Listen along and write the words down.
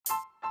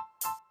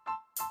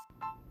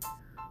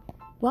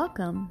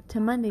Welcome to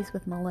Mondays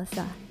with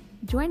Melissa.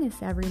 Join us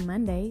every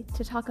Monday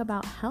to talk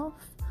about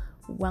health,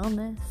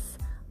 wellness,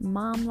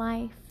 mom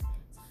life,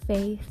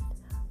 faith,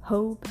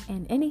 hope,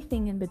 and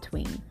anything in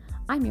between.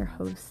 I'm your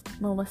host,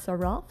 Melissa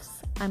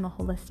Rolfs. I'm a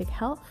holistic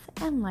health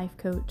and life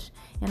coach,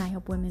 and I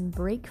help women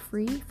break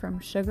free from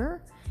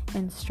sugar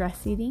and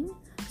stress eating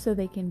so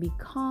they can be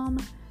calm,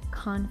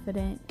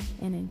 confident,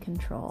 and in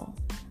control.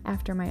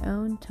 After my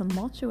own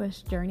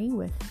tumultuous journey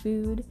with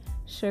food,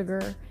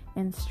 sugar,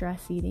 and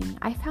stress eating,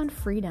 I found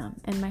freedom,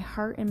 and my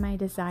heart and my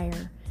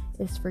desire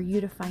is for you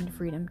to find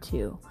freedom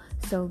too.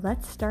 So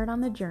let's start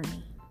on the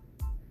journey.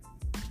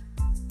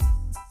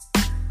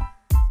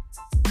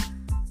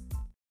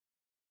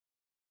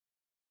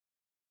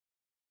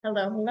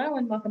 Hello,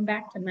 and welcome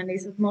back to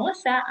Mondays with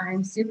Melissa.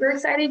 I'm super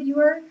excited you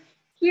are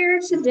here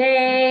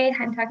today.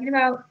 I'm talking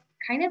about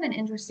kind of an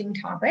interesting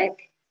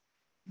topic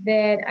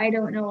that I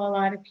don't know a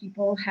lot of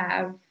people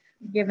have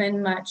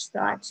given much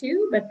thought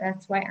to, but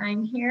that's why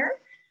I'm here.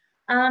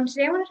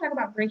 Today I want to talk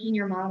about breaking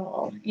your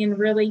model and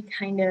really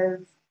kind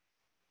of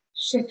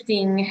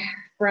shifting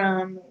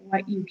from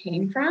what you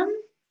came from.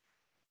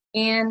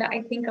 And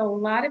I think a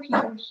lot of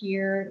people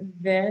hear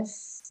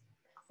this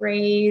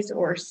phrase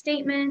or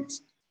statement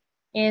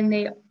and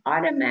they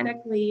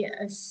automatically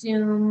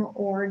assume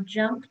or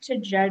jump to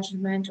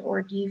judgment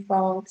or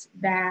default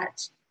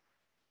that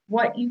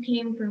what you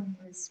came from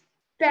was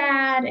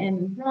bad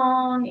and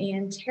wrong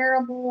and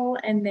terrible,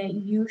 and that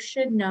you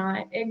should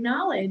not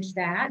acknowledge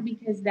that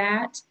because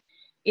that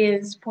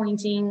is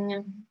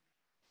pointing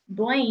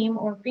blame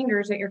or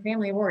fingers at your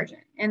family of origin.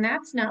 And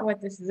that's not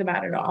what this is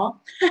about at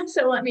all.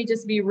 So let me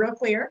just be real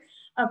clear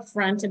up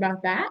front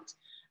about that.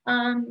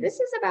 This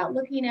is about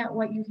looking at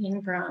what you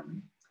came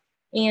from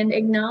and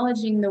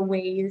acknowledging the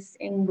ways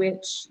in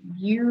which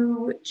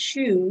you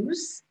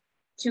choose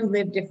to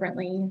live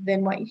differently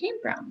than what you came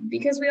from,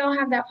 because we all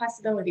have that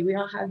possibility. We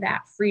all have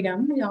that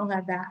freedom. We all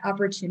have that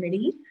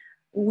opportunity.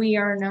 We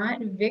are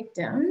not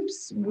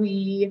victims.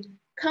 We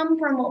come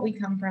from what we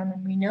come from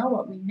and we know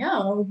what we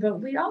know,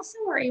 but we also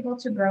are able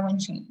to grow and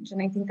change.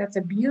 And I think that's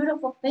a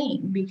beautiful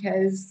thing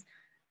because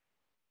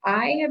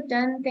I have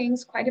done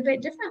things quite a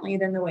bit differently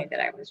than the way that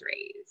I was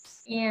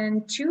raised.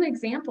 And two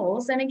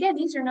examples, and again,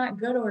 these are not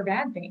good or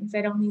bad things.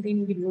 I don't think they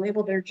need to be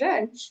labeled or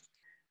judged.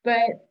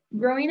 But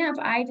growing up,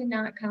 I did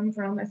not come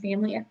from a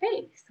family of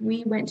faith.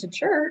 We went to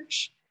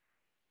church,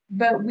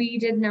 but we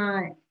did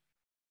not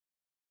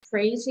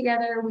pray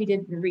together. We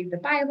didn't read the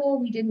Bible.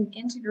 We didn't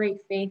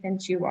integrate faith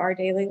into our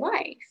daily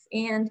life.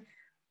 And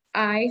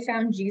I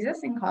found Jesus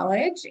in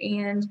college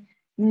and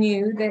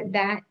knew that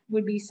that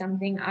would be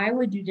something I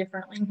would do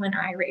differently when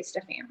I raised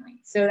a family.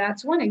 So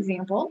that's one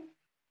example.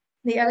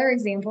 The other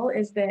example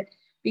is that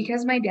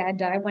because my dad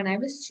died when I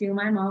was 2,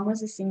 my mom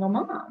was a single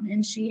mom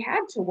and she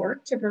had to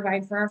work to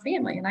provide for our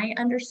family. And I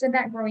understood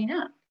that growing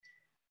up.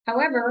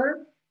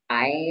 However,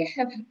 I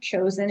have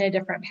chosen a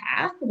different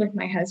path with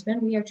my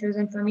husband. We have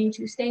chosen for me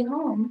to stay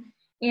home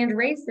and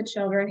raise the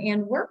children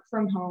and work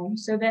from home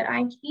so that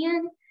I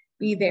can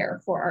be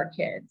there for our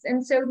kids.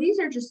 And so these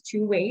are just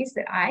two ways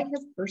that I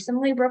have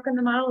personally broken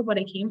the model of what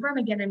I came from.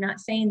 Again, I'm not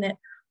saying that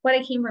what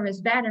I came from is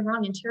bad and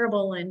wrong and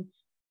terrible and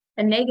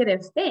a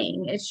negative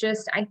thing. It's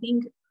just, I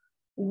think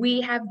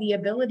we have the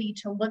ability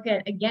to look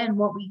at, again,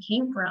 what we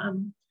came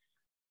from,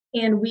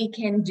 and we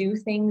can do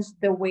things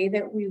the way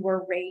that we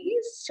were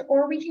raised,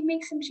 or we can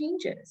make some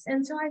changes.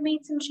 And so I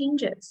made some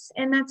changes,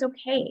 and that's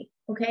okay.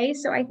 Okay.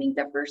 So I think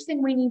the first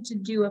thing we need to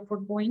do if we're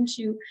going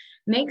to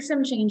make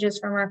some changes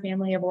from our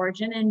family of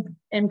origin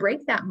and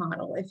break that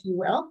model, if you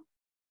will,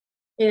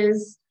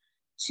 is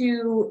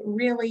to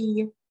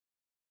really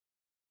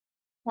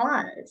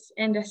pause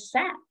and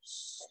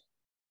assess.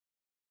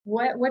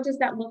 What does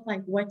that look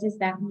like? What does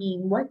that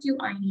mean? What do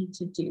I need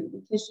to do?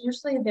 Because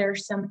usually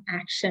there's some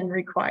action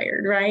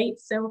required, right?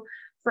 So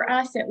for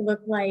us, it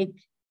looked like,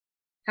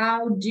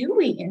 how do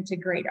we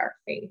integrate our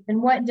faith?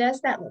 And what does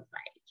that look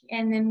like?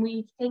 And then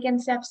we've taken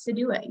steps to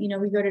do it. You know,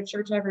 we go to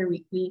church every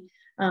week.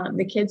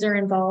 The kids are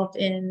involved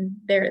in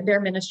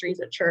their ministries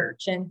at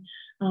church. And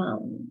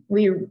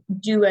we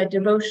do a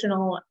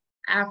devotional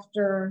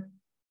after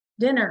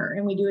dinner,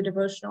 and we do a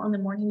devotional in the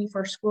morning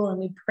before school, and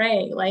we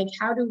pray. Like,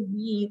 how do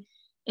we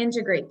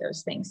integrate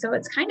those things? So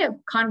it's kind of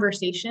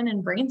conversation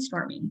and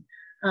brainstorming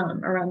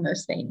around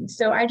those things.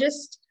 So I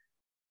guess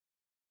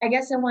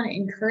I want to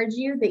encourage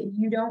you that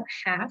you don't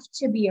have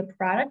to be a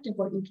product of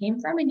what you came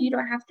from, and you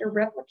don't have to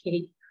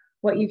replicate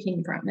what you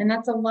came from. And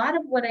that's a lot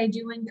of what I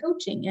do in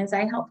coaching, is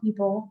I help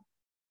people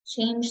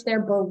change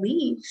their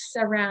beliefs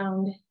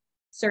around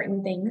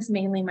certain things.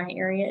 Mainly my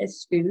area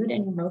is food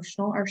and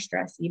emotional or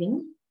stress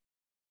eating,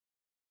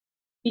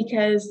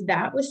 because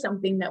that was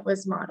something that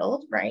was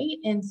modeled, right?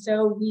 And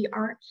so we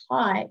aren't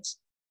taught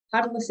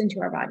how to listen to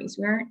our bodies.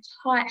 We aren't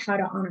taught how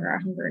to honor our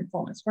hunger and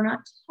fullness. We're not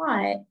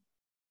taught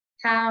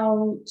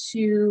how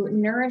to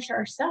nourish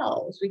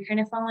ourselves. We kind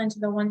of fall into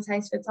the one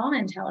size fits all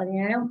mentality.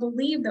 And I don't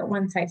believe that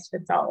one size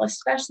fits all,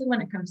 especially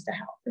when it comes to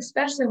health,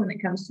 especially when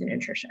it comes to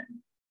nutrition.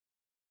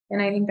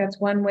 And I think that's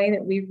one way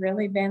that we've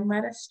really been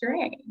led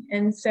astray.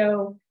 And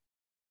so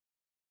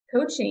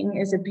coaching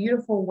is a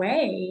beautiful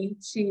way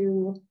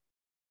to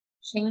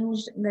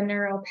change the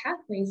neural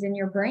pathways in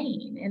your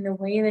brain and the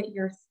way that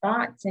your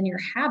thoughts and your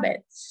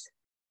habits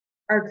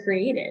are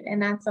created.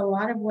 And that's a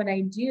lot of what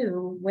I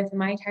do with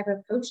my type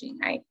of coaching.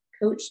 I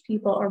coach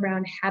people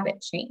around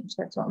habit change.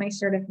 That's what my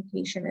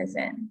certification is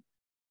in.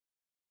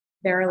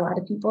 There are a lot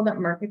of people that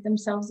market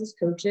themselves as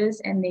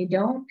coaches and they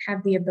don't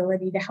have the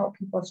ability to help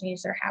people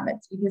change their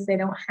habits because they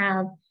don't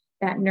have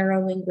that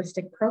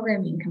neuro-linguistic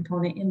programming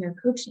component in their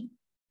coaching.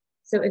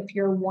 So if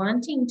you're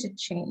wanting to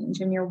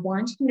change and you're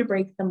wanting to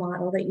break the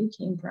model that you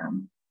came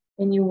from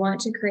and you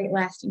want to create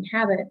lasting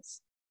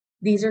habits,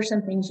 these are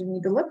some things you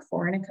need to look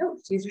for in a coach.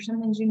 These are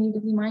some things you need to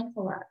be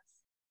mindful of.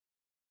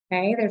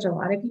 Okay, there's a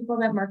lot of people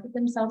that market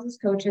themselves as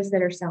coaches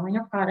that are selling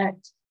a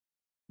product,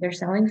 they're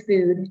selling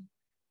food.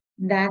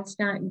 That's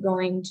not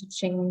going to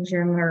change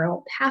your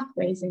neural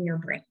pathways in your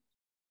brain.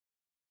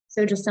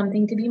 So just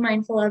something to be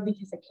mindful of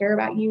because I care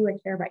about you, I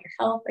care about your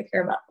health, I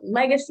care about the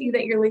legacy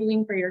that you're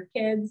leaving for your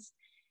kids.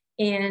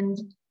 And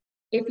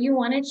if you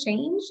want to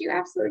change, you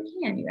absolutely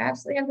can. You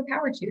absolutely have the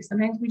power to.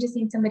 Sometimes we just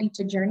need somebody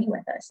to journey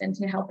with us and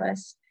to help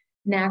us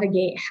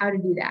navigate how to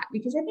do that.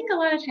 Because I think a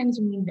lot of times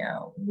we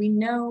know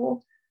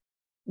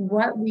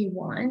what we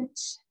want.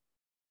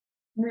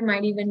 We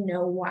might even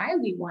know why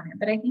we want it,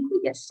 but I think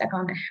we get stuck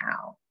on the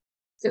how.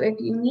 So if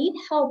you need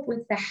help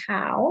with the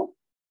how,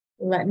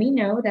 let me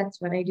know. That's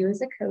what I do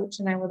as a coach,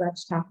 and I would love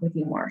to talk with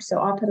you more. So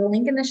I'll put a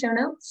link in the show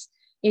notes.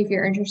 If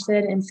you're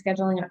interested in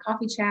scheduling a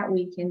coffee chat,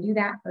 we can do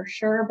that for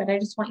sure. But I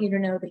just want you to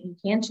know that you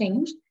can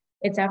change.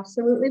 It's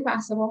absolutely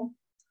possible.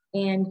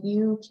 And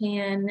you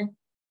can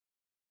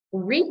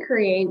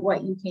recreate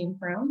what you came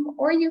from,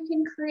 or you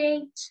can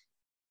create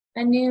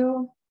a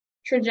new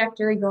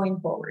trajectory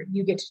going forward.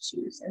 You get to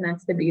choose, and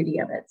that's the beauty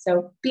of it.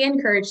 So be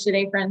encouraged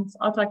today, friends.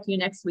 I'll talk to you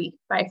next week.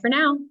 Bye for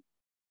now.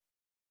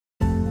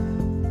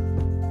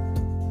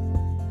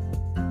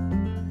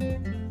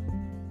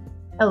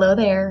 Hello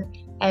there.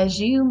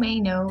 As you may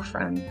know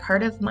from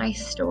part of my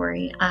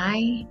story,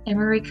 I am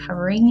a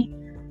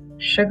recovering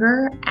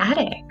sugar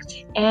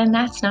addict. And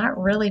that's not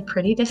really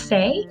pretty to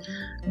say,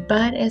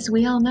 but as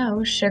we all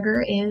know,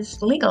 sugar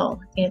is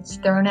legal. It's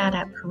thrown out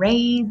at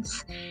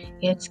parades,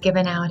 it's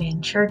given out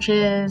in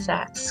churches,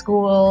 at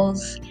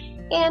schools,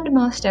 and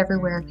most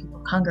everywhere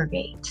people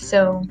congregate.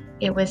 So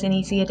it was an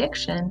easy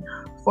addiction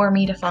for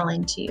me to fall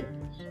into.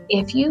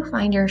 If you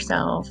find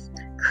yourself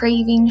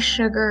craving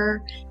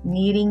sugar,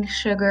 needing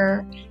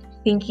sugar,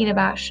 thinking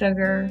about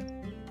sugar,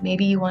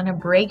 maybe you want to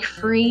break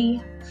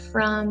free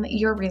from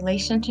your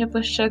relationship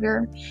with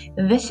sugar,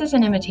 this is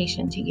an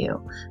invitation to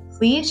you.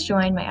 Please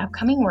join my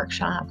upcoming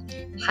workshop,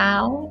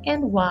 How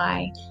and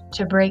Why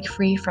to Break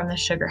Free from the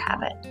Sugar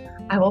Habit.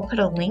 I will put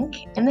a link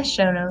in the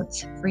show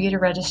notes for you to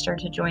register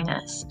to join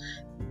us.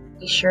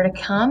 Be sure to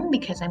come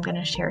because I'm going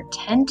to share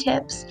 10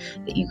 tips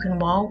that you can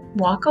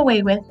walk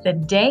away with the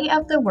day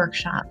of the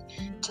workshop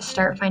to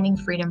start finding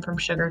freedom from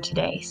sugar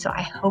today. So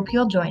I hope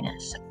you'll join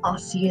us. I'll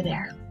see you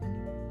there.